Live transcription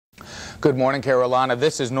Good morning, Carolina.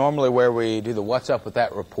 This is normally where we do the What's Up with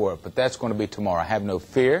That report, but that's going to be tomorrow. Have no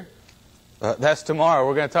fear. That's tomorrow.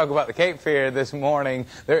 We're going to talk about the Cape Fear this morning.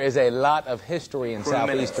 There is a lot of history in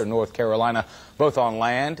southeastern North Carolina, both on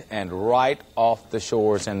land and right off the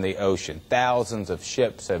shores in the ocean. Thousands of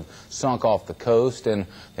ships have sunk off the coast, and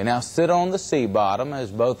they now sit on the sea bottom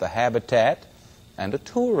as both a habitat and a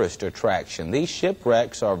tourist attraction. These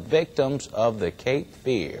shipwrecks are victims of the Cape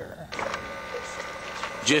Fear.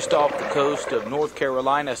 Just off the coast of North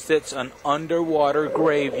Carolina sits an underwater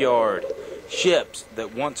graveyard. Ships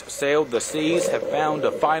that once sailed the seas have found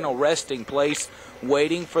a final resting place,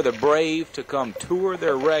 waiting for the brave to come tour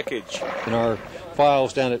their wreckage. In our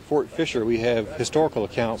files down at Fort Fisher, we have historical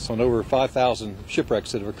accounts on over 5,000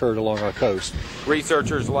 shipwrecks that have occurred along our coast.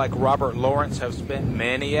 Researchers like Robert Lawrence have spent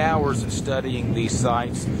many hours studying these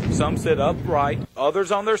sites. Some sit upright,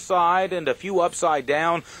 others on their side, and a few upside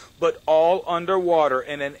down, but all underwater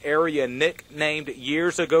in an area nicknamed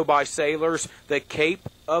years ago by sailors the Cape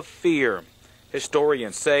of Fear.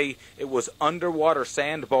 Historians say it was underwater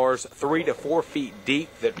sandbars 3 to 4 feet deep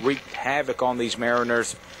that wreaked havoc on these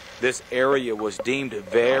mariners. This area was deemed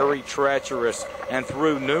very treacherous, and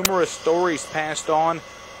through numerous stories passed on,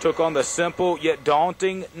 took on the simple yet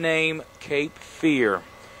daunting name Cape Fear.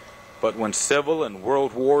 But when civil and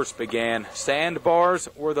world wars began, sandbars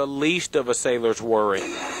were the least of a sailor's worry.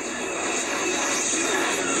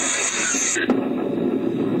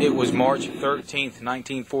 It was March 13th,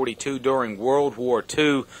 1942, during World War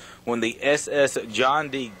II, when the SS John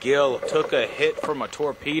D. Gill took a hit from a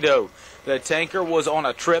torpedo. The tanker was on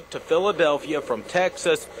a trip to Philadelphia from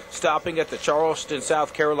Texas, stopping at the Charleston,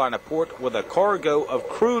 South Carolina port with a cargo of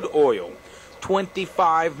crude oil.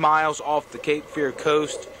 25 miles off the Cape Fear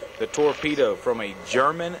coast, the torpedo from a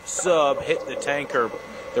German sub hit the tanker.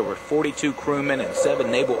 There were 42 crewmen and 7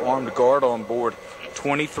 naval armed guard on board.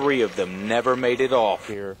 23 of them never made it off.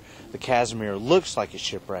 Here, the Casimir looks like a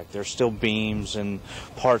shipwreck. There's still beams and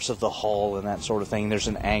parts of the hull and that sort of thing. There's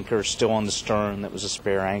an anchor still on the stern that was a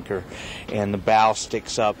spare anchor, and the bow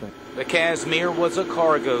sticks up. The Casimir was a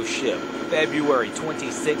cargo ship. February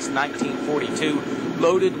 26, 1942,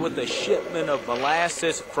 loaded with a shipment of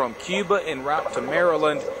molasses from Cuba en route to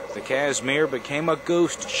Maryland, the Casimir became a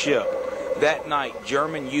ghost ship. That night,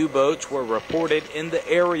 German U-boats were reported in the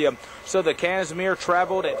area, so the Casimir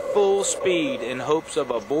traveled at full speed in hopes of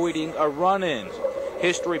avoiding a run-in.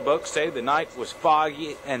 History books say the night was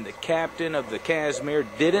foggy and the captain of the Casimir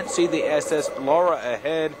didn't see the SS Laura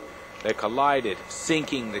ahead. They collided,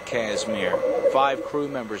 sinking the Casimir. 5 crew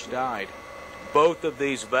members died. Both of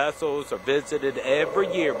these vessels are visited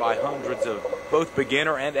every year by hundreds of both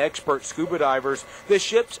beginner and expert scuba divers. The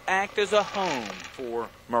ships act as a home for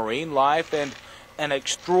marine life and an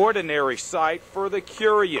extraordinary sight for the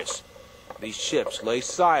curious. These ships lay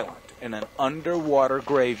silent in an underwater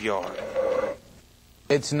graveyard.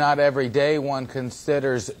 It's not every day one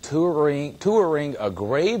considers touring a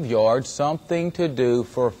graveyard something to do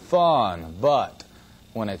for fun, but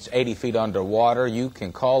when it's 80 feet underwater, you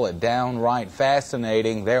can call it downright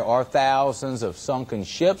fascinating. There are thousands of sunken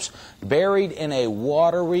ships buried in a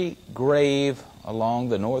watery grave along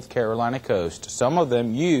the North Carolina coast. Some of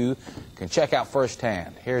them you can check out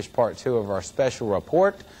firsthand. Here's part 2 of our special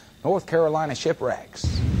report, North Carolina Shipwrecks.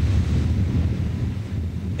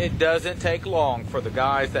 It doesn't take long for the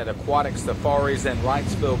guys at Aquatic Safaris in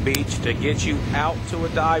Wrightsville Beach to get you out to a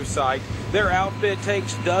dive site. Their outfit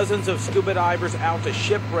takes dozens of scuba divers out to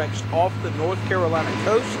shipwrecks off the North Carolina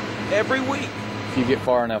coast every week. If you get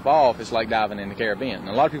far enough off, it's like diving in the Caribbean.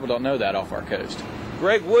 A lot of people don't know that off our coast.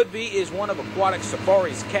 Greg Woodby is one of Aquatic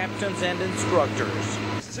Safaris captains and instructors.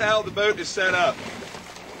 This is how the boat is set up.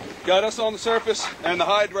 Got us on the surface and the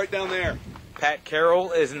hide right down there. Pat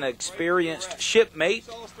Carroll is an experienced shipmate.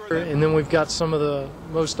 And then we've got some of the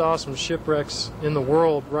most awesome shipwrecks in the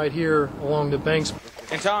world right here along the banks.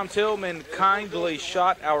 And Tom Tillman kindly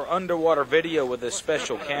shot our underwater video with his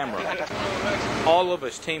special camera. All of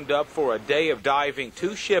us teamed up for a day of diving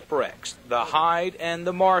 2 shipwrecks, the Hyde and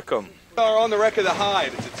the Markham. We are on the wreck of the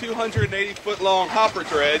Hyde. It's a 280-foot long hopper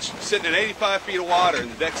dredge sitting in 85 feet of water,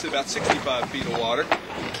 and the deck's about 65 feet of water.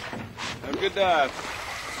 Have a good dive.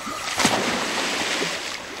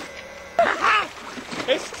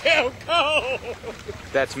 It's still cold.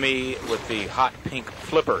 That's me with the hot pink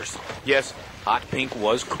flippers. Yes, hot pink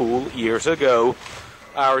was cool years ago.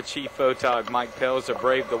 Our chief photog, Mike Pelzer,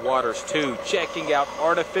 braved the waters too, checking out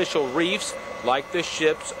artificial reefs like the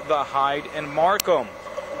ships the Hyde and Markham.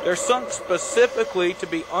 They're sunk specifically to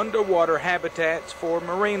be underwater habitats for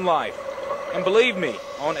marine life. And believe me,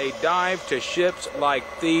 on a dive to ships like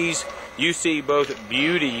these, you see both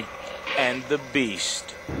beauty and the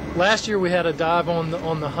beast. Last year we had a dive on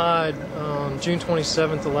the Hyde, June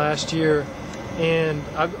 27th of last year, and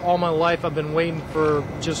all my life I've been waiting for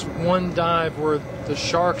just one dive where the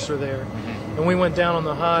sharks are there. And we went down on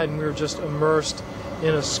the Hyde and we were just immersed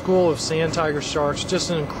in a school of sand tiger sharks. Just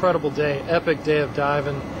an incredible day, epic day of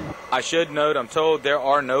diving. I should note, I'm told there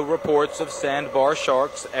are no reports of sandbar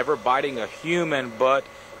sharks ever biting a human, but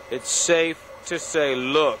it's safe to say,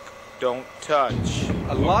 look, don't touch.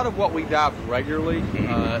 A lot of what we dive regularly,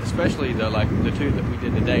 especially the two that we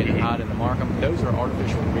did today, the Hyde and the Markham, those are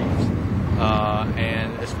artificial reefs.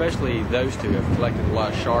 And especially those two have collected a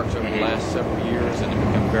lot of sharks over the last several years and have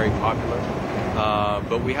become very popular.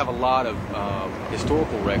 But we have a lot of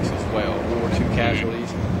historical wrecks as well, World War II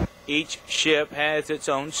casualties. Each ship has its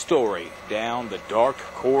own story, down the dark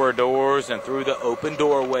corridors and through the open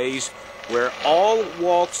doorways where all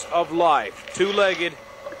walks of life, two-legged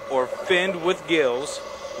or finned with gills,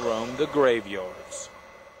 roam the graveyard.